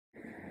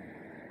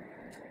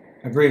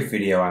A brief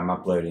video I'm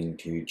uploading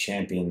to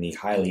champion the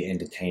highly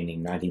entertaining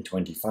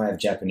 1925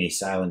 Japanese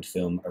silent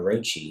film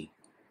Orochi.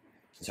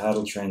 The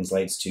title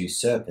translates to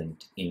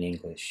Serpent in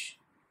English.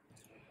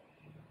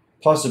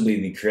 Possibly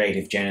the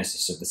creative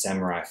genesis of the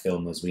samurai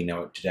film as we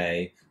know it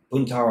today,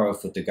 Buntaro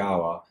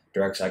Futagawa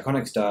directs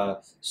iconic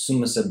star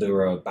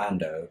Sumisaburo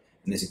Bando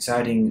in this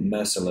exciting,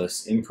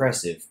 merciless,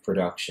 impressive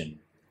production.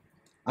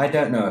 I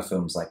don't know if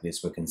films like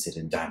this were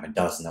considered dime a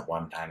dozen at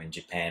one time in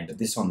Japan, but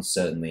this one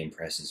certainly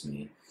impresses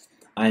me.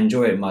 I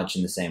enjoy it much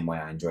in the same way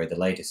I enjoy the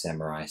later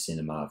samurai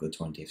cinema of the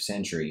 20th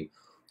century,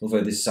 although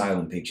this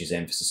silent picture's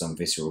emphasis on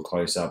visceral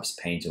close-ups,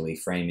 painterly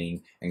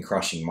framing, and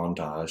crushing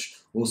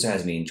montage also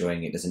has me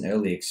enjoying it as an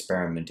early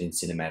experiment in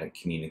cinematic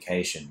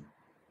communication.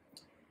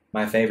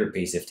 My favourite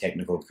piece of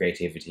technical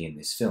creativity in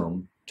this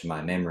film, to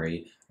my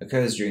memory,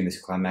 occurs during this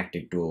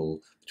climactic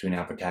duel between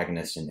our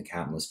protagonist and the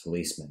countless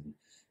policemen.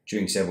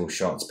 During several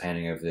shots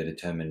panning over the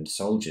determined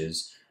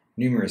soldiers,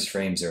 numerous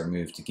frames are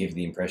removed to give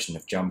the impression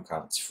of jump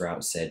cuts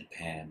throughout said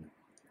pan.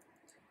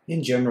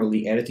 In general,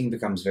 the editing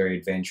becomes very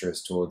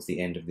adventurous towards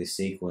the end of this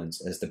sequence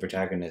as the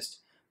protagonist,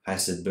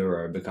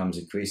 Haseburo, becomes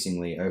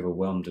increasingly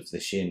overwhelmed with the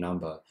sheer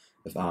number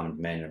of armed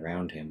men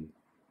around him.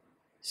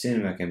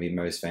 Cinema can be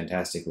most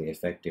fantastically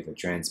effective at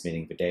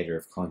transmitting the data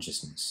of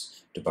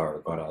consciousness, to borrow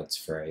Godard's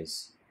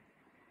phrase.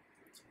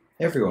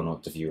 Everyone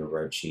ought to view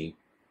Orochi,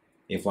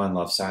 if one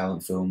loves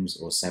silent films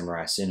or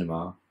samurai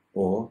cinema,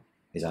 or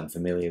is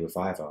unfamiliar with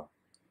either.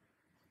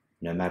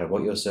 No matter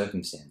what your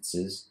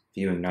circumstances,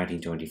 viewing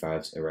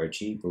 1925's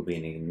Orochi will be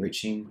an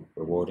enriching,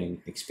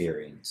 rewarding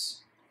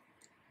experience.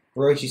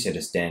 Orochi set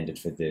a standard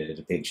for the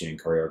depiction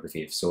and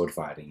choreography of sword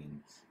fighting in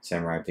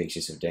samurai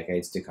pictures of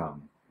decades to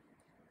come.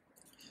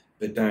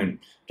 But don't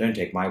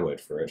take my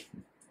word for it.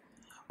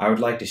 I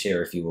would like to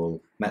share, if you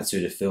will,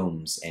 Matsuda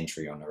Film's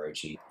entry on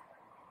Orochi.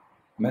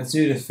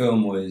 Matsuda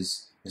Film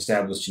was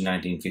established in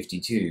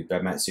 1952 by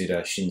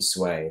Matsuda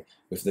Shinsui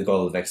with the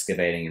goal of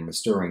excavating and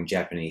restoring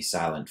Japanese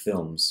silent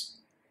films.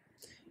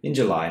 In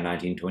July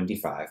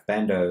 1925,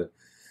 Bando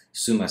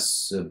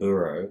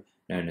Sumisaburo,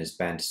 known as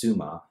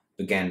Bantsuma,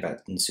 began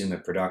Bantsuma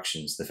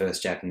Productions, the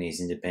first Japanese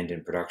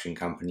independent production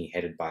company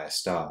headed by a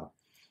star.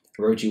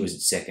 Orochi was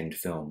its second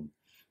film.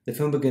 The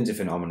film begins with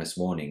an ominous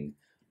warning.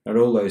 Not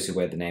all those who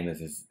wear the name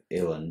of a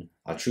villain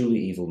are truly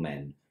evil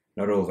men.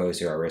 Not all those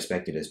who are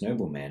respected as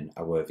noble men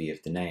are worthy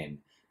of the name.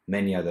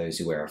 Many are those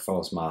who wear a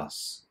false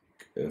mask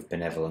of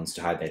benevolence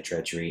to hide their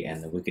treachery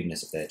and the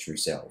wickedness of their true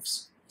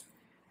selves.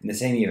 In the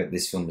same year that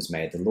this film was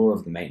made, the law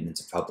of the maintenance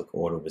of public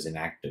order was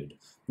enacted.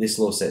 This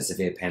law set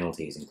severe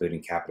penalties,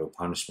 including capital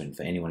punishment,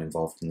 for anyone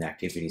involved in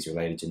activities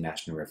related to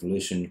national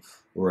revolution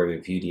or a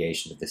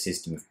repudiation of the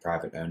system of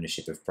private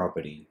ownership of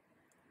property.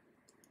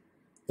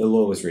 The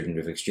law was written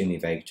with extremely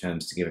vague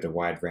terms to give it a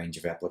wide range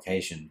of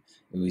application.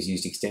 It was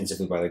used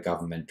extensively by the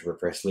government to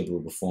repress liberal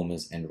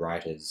reformers and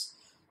writers.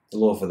 The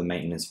law for the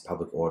maintenance of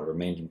public order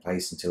remained in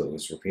place until it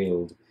was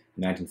repealed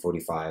in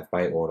 1945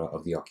 by order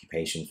of the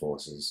occupation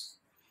forces.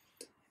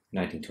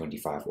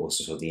 1925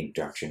 also saw the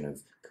introduction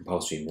of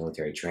compulsory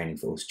military training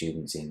for all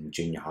students in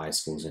junior high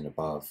schools and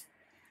above.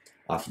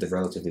 After the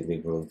relatively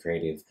liberal and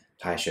creative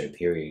Taisho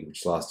period,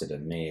 which lasted a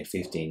mere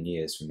 15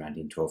 years from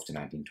 1912 to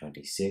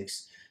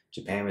 1926,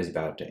 Japan was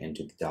about to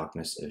enter the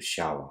darkness of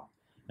Showa,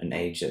 an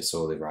age that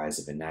saw the rise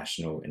of a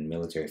national and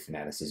military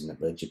fanaticism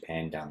that led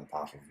Japan down the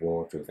path of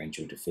war to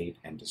eventual defeat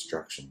and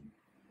destruction.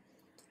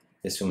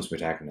 This film's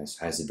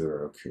protagonist,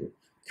 Haseburo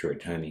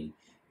Kuritomi,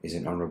 is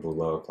an honorable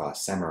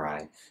lower-class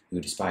samurai who,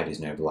 despite his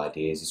noble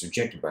ideas, is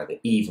rejected by the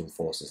evil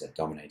forces that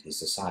dominate his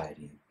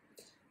society.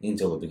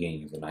 Until the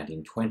beginning of the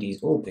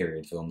 1920s, all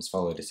period films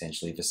followed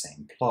essentially the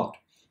same plot,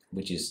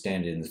 which is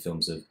standard in the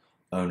films of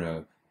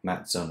Ono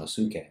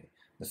Matsunosuke,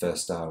 the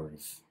first star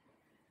of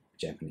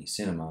Japanese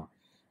cinema.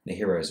 The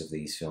heroes of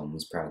these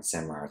films, proud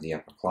samurai of the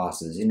upper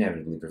classes,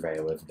 inevitably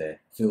prevail over their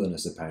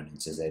villainous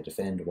opponents as they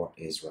defend what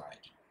is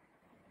right.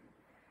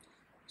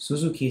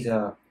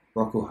 Suzukita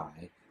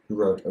Rokuhai, who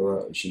wrote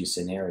Orochi's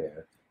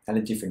scenario, had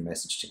a different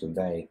message to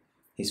convey.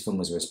 His film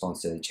was a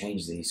response to the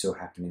changes that he saw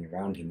happening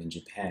around him in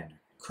Japan,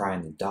 a cry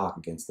in the dark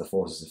against the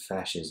forces of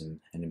fascism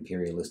and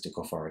imperialistic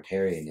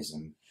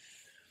authoritarianism.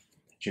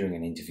 During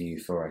an interview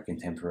for a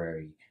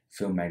contemporary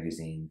film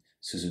magazine,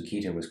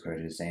 Suzukita was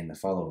quoted as saying the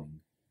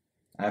following: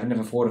 "I have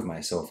never thought of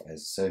myself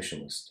as a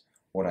socialist.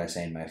 What I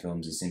say in my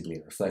films is simply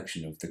a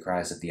reflection of the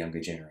cries of the younger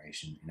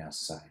generation in our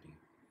society."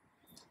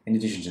 In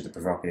addition to the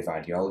provocative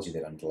ideology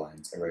that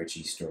underlines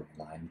Orochi's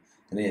storyline,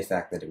 the mere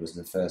fact that it was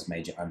the first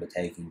major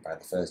undertaking by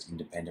the first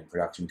independent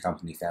production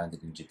company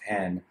founded in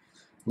Japan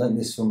lent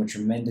this film a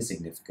tremendous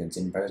significance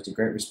and imposed a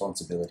great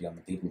responsibility on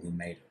the people who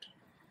made it.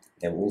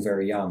 They were all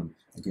very young,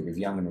 a group of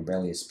young and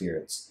rebellious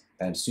spirits.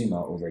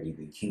 Bantsuma, already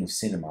the king of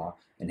cinema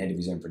and head of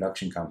his own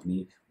production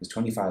company, was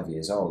 25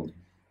 years old.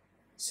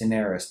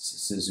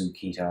 Scenarists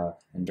Suzukita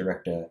and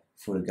director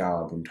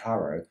Futagawa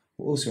Buntaro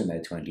were also in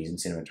their 20s, and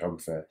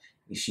cinematographer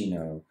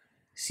Ishino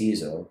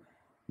Seizo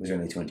was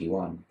only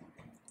 21.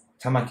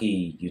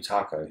 Tamaki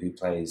Yutaka, who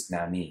plays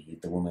Nami,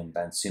 the woman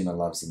Bantsuma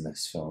loves in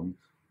this film,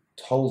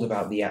 told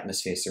about the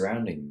atmosphere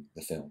surrounding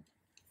the film.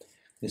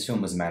 This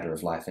film was a matter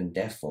of life and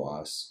death for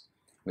us.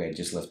 We had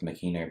just left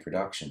Makino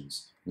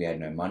Productions. We had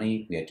no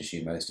money, we had to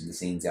shoot most of the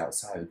scenes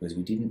outside because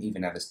we didn't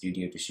even have a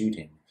studio to shoot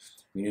in.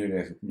 We knew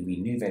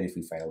that if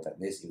we failed at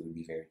this, it would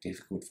be very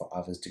difficult for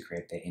others to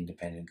create their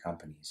independent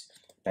companies.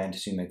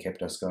 Bantasuma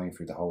kept us going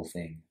through the whole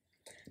thing.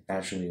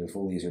 Naturally, with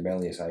all these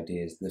rebellious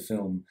ideas, the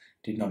film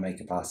did not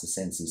make it past the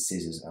censor's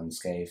scissors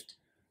unscathed.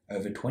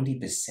 Over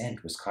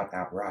 20% was cut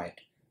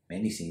outright.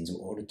 Many scenes were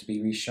ordered to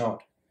be reshot.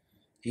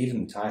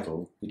 Even the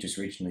title, which was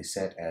originally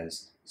set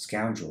as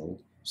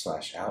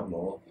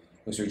Scoundrel/Outlaw,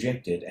 was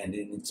rejected, and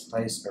in its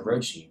place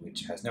Orochi,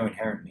 which has no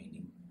inherent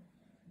meaning,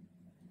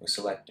 was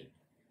selected.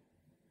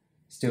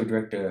 Still,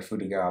 director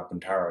Futagawa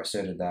Buntaro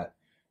asserted that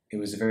it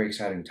was a very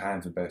exciting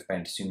time for both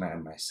Bantasuma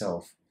and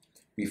myself.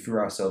 We threw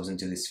ourselves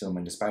into this film,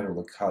 and despite all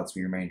the cuts,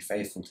 we remained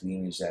faithful to the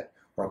image that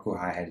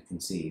Rokuhai had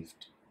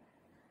conceived.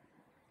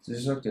 So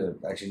just look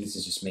at, actually, this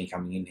is just me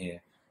coming in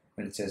here.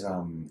 When it says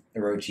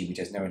Orochi, which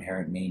has no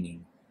inherent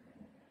meaning,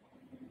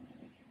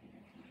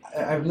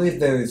 I believe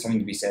there is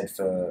something to be said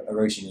for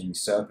Orochi being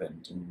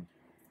serpent, and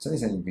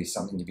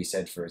something to be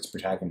said for its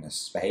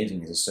protagonist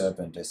behaving as a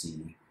serpent as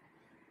he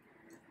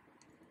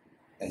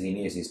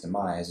nears his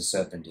demise. A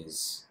serpent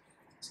is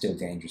still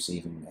dangerous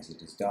even as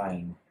it is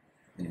dying.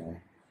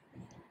 Anyway.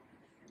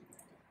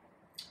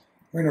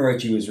 When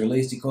Orochi was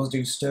released, it caused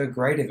a stir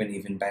greater than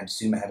even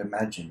Bantasuma had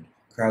imagined.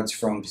 Crowds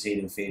thronged to see it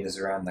in theatres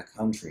around the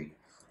country.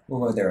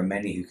 Although there were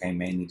many who came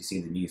mainly to see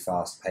the new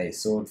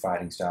fast-paced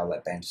sword-fighting style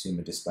that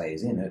Bantasuma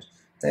displays in it,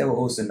 there were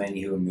also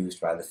many who were moved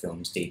by the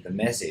film's deeper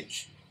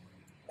messages.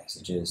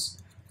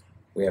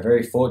 We are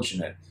very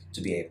fortunate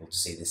to be able to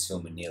see this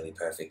film in nearly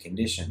perfect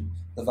condition.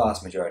 The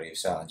vast majority of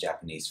silent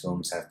Japanese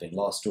films have been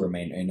lost or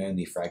remain in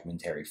only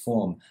fragmentary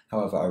form.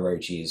 However,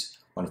 Orochi is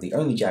one of the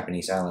only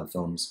Japanese silent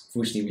films for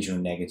which the original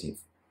negative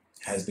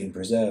has been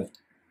preserved.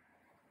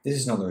 This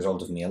is not the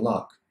result of mere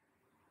luck.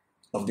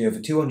 Of the over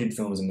 200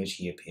 films in which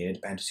he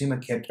appeared,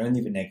 Bantasuma kept only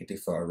the negative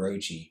for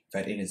Orochi,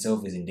 that in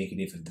itself is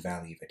indicative of the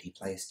value that he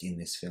placed in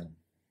this film.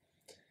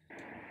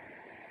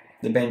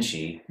 The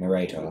Benshi,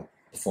 narrator,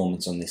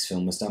 performance on this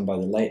film was done by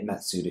the late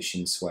Matsuda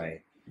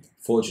Shinsui.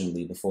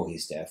 Fortunately, before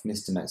his death,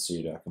 Mr.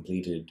 Matsuda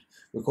completed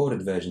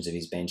recorded versions of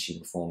his Benshi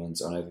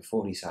performance on over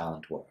 40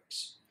 silent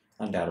works.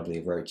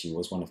 Undoubtedly, Orochi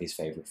was one of his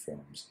favourite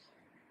films.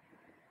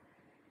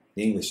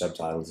 The English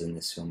subtitles in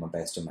this film are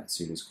based on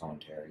Matsuda's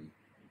commentary.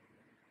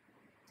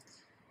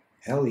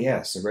 Hell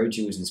yes,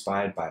 Orochi was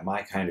inspired by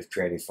my kind of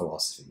creative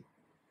philosophy.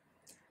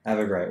 Have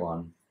a great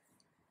one.